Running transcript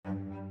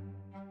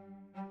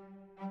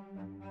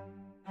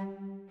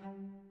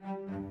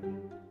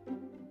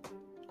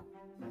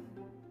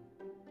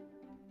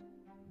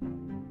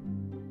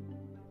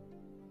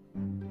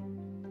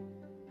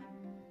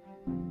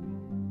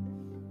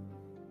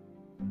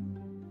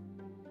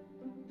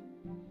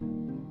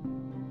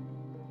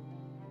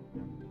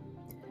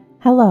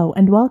Hello,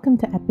 and welcome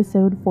to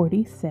episode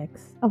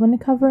 46 of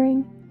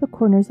Uncovering the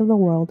Corners of the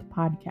World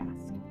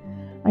podcast.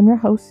 I'm your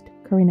host,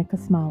 Karina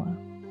Kasmala.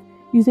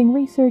 Using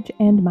research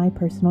and my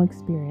personal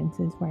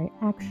experiences where I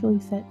actually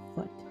set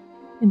foot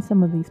in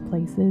some of these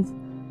places,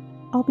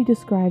 I'll be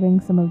describing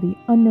some of the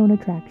unknown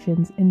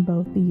attractions in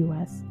both the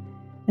US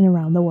and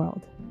around the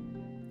world.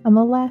 On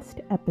the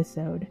last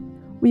episode,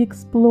 we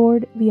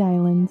explored the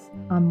islands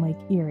on Lake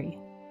Erie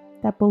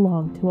that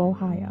belong to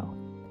Ohio.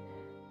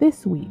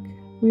 This week,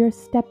 we are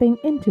stepping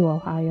into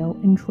Ohio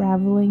and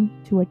traveling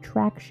to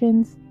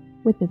attractions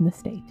within the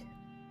state.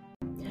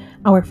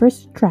 Our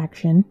first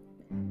attraction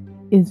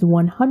is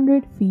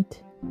 100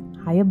 feet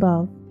high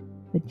above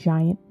the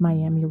giant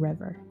Miami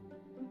River.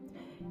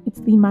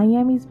 It's the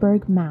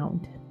Miamisburg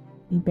Mound,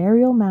 a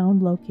burial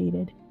mound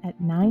located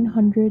at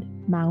 900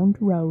 Mound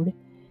Road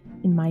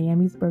in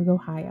Miamisburg,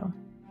 Ohio.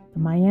 The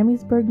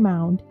Miamisburg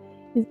Mound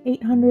is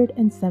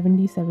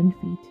 877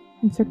 feet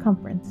in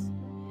circumference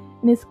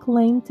and is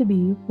claimed to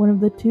be one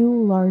of the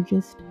two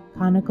largest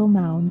conical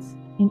mounds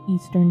in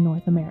eastern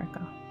North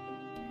America.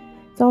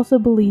 It's also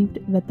believed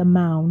that the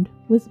mound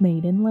was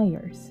made in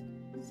layers,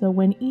 so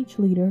when each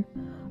leader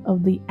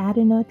of the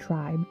Adena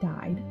tribe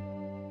died,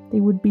 they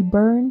would be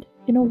burned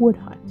in a wood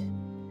hut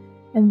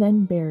and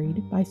then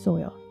buried by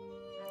soil.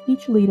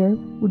 Each leader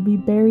would be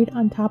buried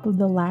on top of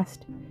the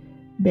last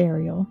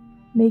burial,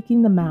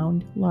 making the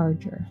mound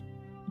larger.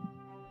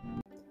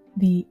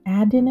 The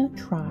Adena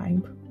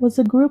tribe was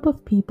a group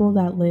of people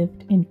that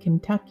lived in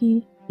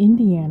Kentucky,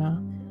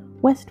 Indiana,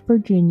 West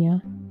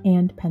Virginia,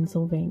 and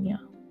Pennsylvania.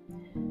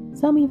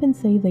 Some even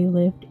say they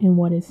lived in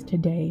what is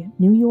today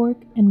New York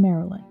and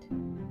Maryland.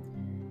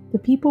 The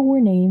people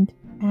were named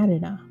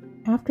Adena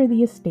after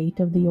the estate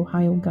of the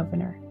Ohio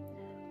governor,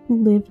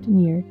 who lived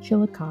near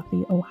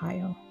Chillicothe,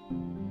 Ohio.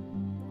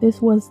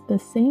 This was the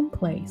same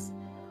place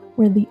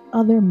where the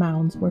other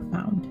mounds were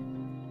found.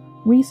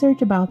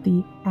 Research about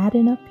the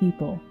Adena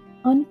people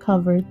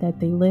uncovered that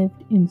they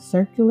lived in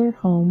circular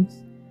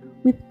homes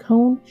with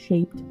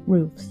cone-shaped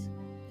roofs,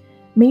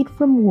 made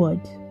from wood,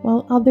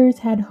 while others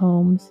had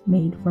homes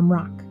made from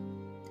rock.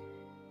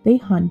 They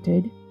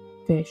hunted,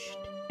 fished,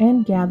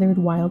 and gathered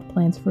wild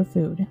plants for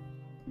food,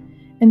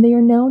 and they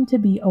are known to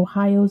be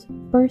Ohio's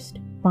first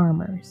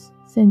farmers,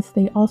 since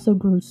they also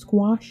grew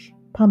squash,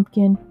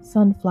 pumpkin,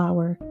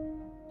 sunflower,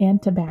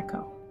 and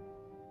tobacco.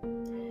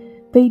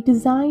 They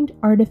designed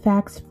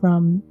artifacts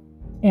from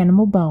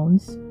animal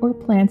bones or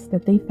plants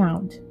that they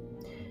found.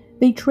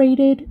 They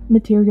traded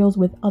materials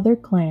with other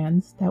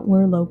clans that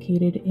were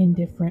located in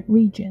different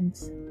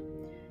regions.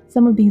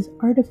 Some of these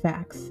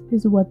artifacts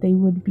is what they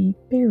would be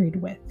buried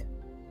with.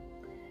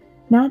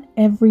 Not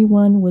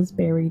everyone was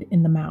buried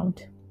in the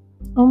mound.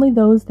 Only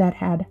those that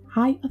had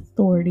high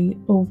authority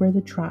over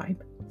the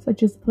tribe,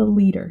 such as the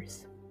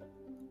leaders.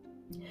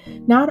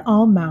 Not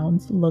all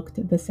mounds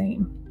looked the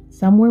same.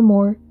 Some were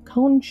more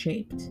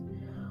cone-shaped,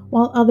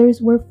 while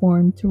others were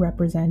formed to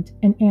represent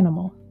an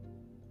animal.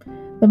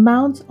 The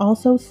mounds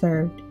also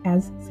served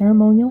as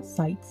ceremonial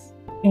sites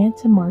and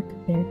to mark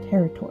their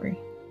territory.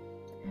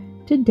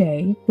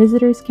 Today,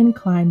 visitors can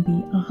climb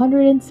the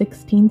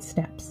 116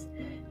 steps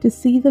to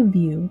see the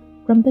view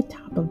from the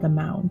top of the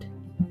mound.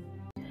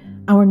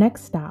 Our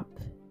next stop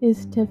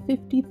is to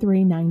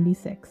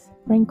 5396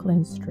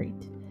 Franklin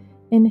Street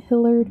in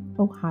Hilliard,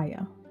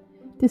 Ohio,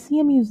 to see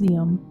a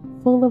museum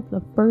full of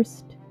the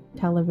first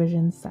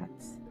television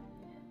sets.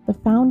 The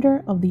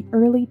founder of the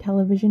early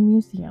television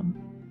museum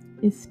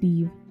is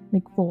Steve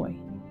McVoy,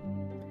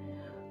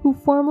 who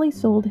formerly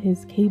sold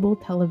his cable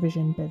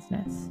television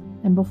business,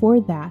 and before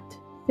that,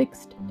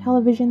 fixed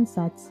television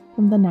sets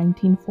from the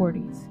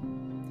 1940s.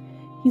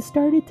 He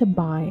started to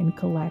buy and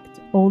collect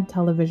old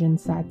television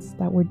sets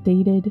that were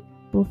dated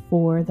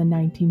before the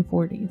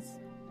 1940s.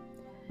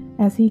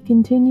 As he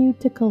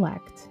continued to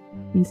collect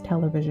these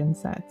television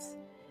sets,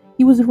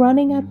 he was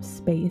running out of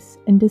space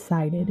and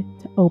decided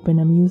to open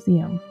a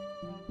museum.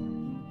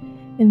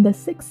 In the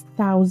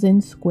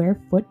 6,000 square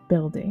foot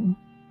building,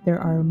 there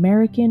are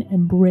American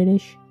and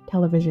British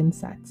television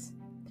sets,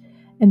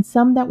 and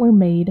some that were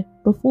made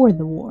before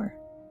the war.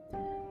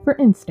 For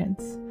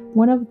instance,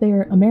 one of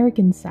their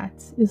American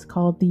sets is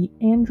called the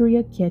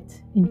Andrea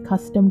Kit in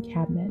Custom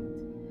Cabinet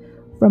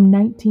from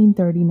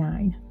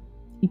 1939,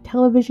 a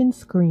television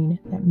screen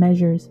that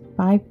measures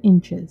 5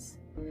 inches,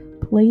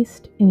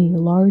 placed in a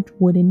large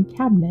wooden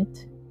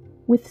cabinet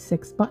with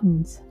 6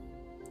 buttons.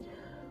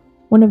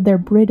 One of their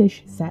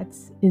British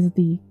sets is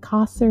the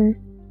Cosser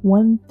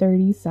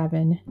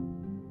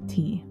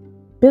 137T,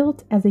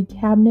 built as a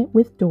cabinet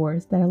with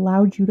doors that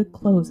allowed you to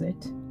close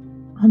it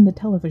on the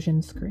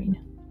television screen.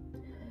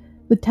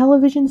 The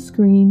television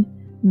screen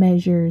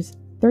measures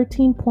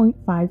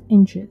 13.5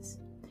 inches,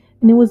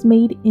 and it was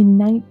made in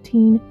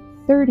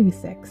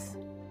 1936.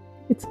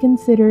 It's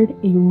considered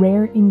a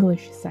rare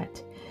English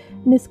set,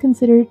 and is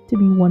considered to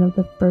be one of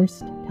the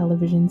first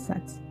television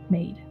sets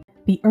made.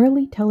 The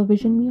Early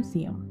Television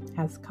Museum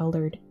has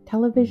colored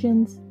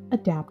televisions,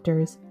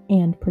 adapters,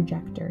 and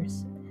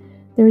projectors.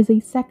 There is a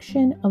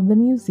section of the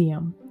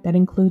museum that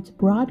includes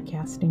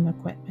broadcasting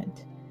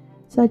equipment,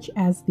 such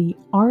as the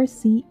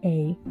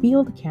RCA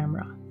field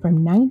camera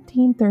from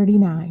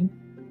 1939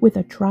 with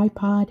a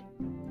tripod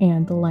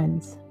and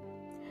lens.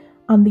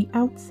 On the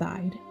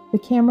outside, the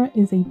camera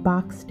is a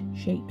boxed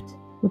shaped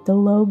with the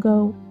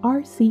logo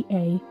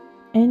RCA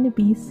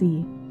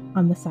NBC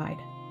on the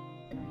side,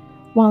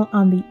 while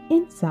on the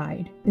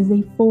inside is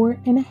a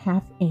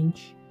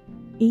 4.5-inch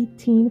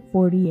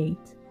 1848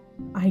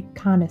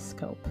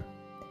 iconoscope.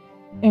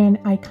 An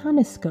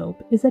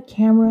iconoscope is a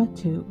camera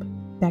tube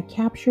that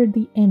captured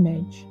the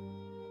image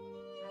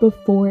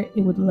before it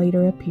would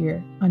later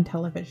appear on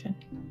television.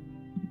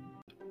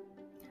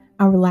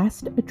 Our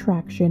last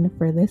attraction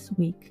for this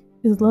week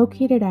is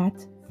located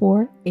at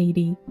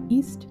 480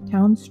 East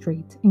Town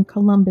Street in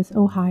Columbus,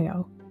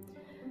 Ohio.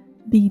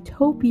 The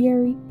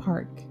Topiary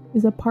Park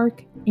is a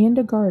park and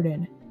a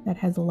garden that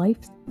has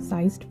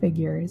life-sized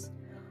figures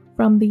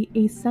from the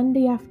A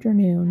Sunday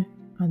Afternoon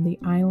on the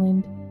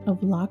Island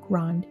of La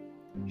Grande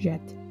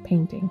Jet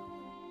painting.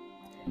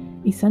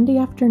 A Sunday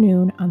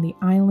Afternoon on the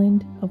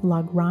Island of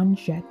La Grande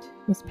Jet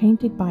was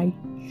painted by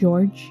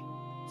Georges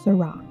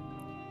Seurat,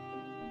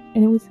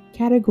 and it was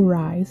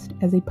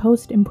categorized as a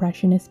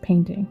post-impressionist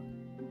painting,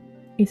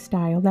 a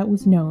style that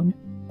was known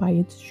by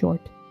its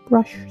short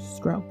brush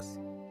strokes.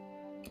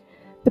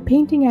 The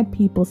painting had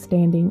people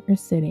standing or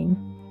sitting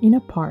in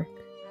a park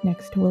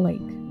next to a lake.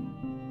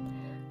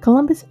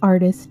 Columbus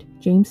artist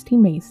James T.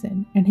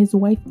 Mason and his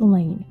wife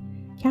Elaine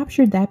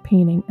captured that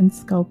painting and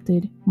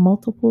sculpted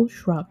multiple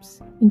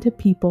shrubs into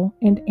people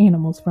and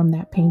animals from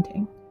that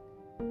painting.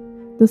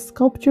 The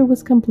sculpture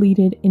was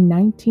completed in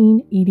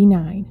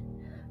 1989,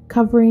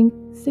 covering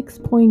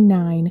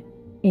 6.9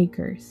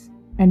 acres,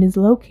 and is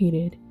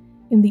located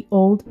in the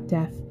Old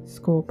Deaf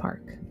School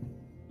Park.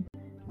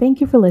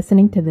 Thank you for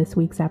listening to this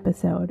week's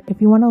episode.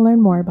 If you want to learn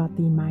more about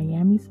the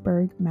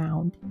Miamisburg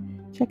Mound,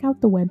 check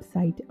out the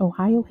website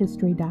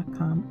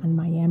ohiohistory.com on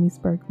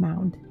Miamisburg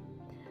Mound.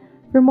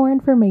 For more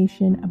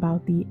information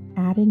about the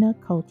Adena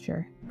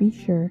culture, be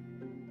sure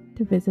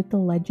to visit the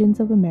Legends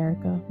of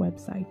America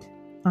website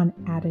on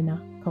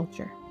Adena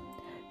culture.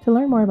 To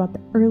learn more about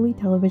the Early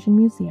Television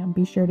Museum,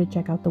 be sure to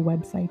check out the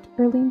website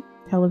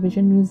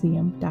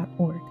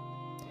earlytelevisionmuseum.org.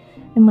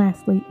 And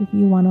lastly, if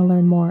you want to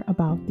learn more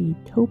about the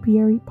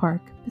Topiary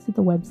Park, visit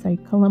the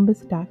website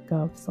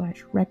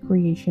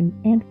columbus.gov/recreation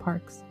and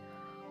parks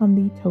on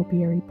the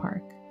Topiary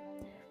Park.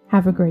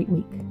 Have a great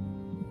week.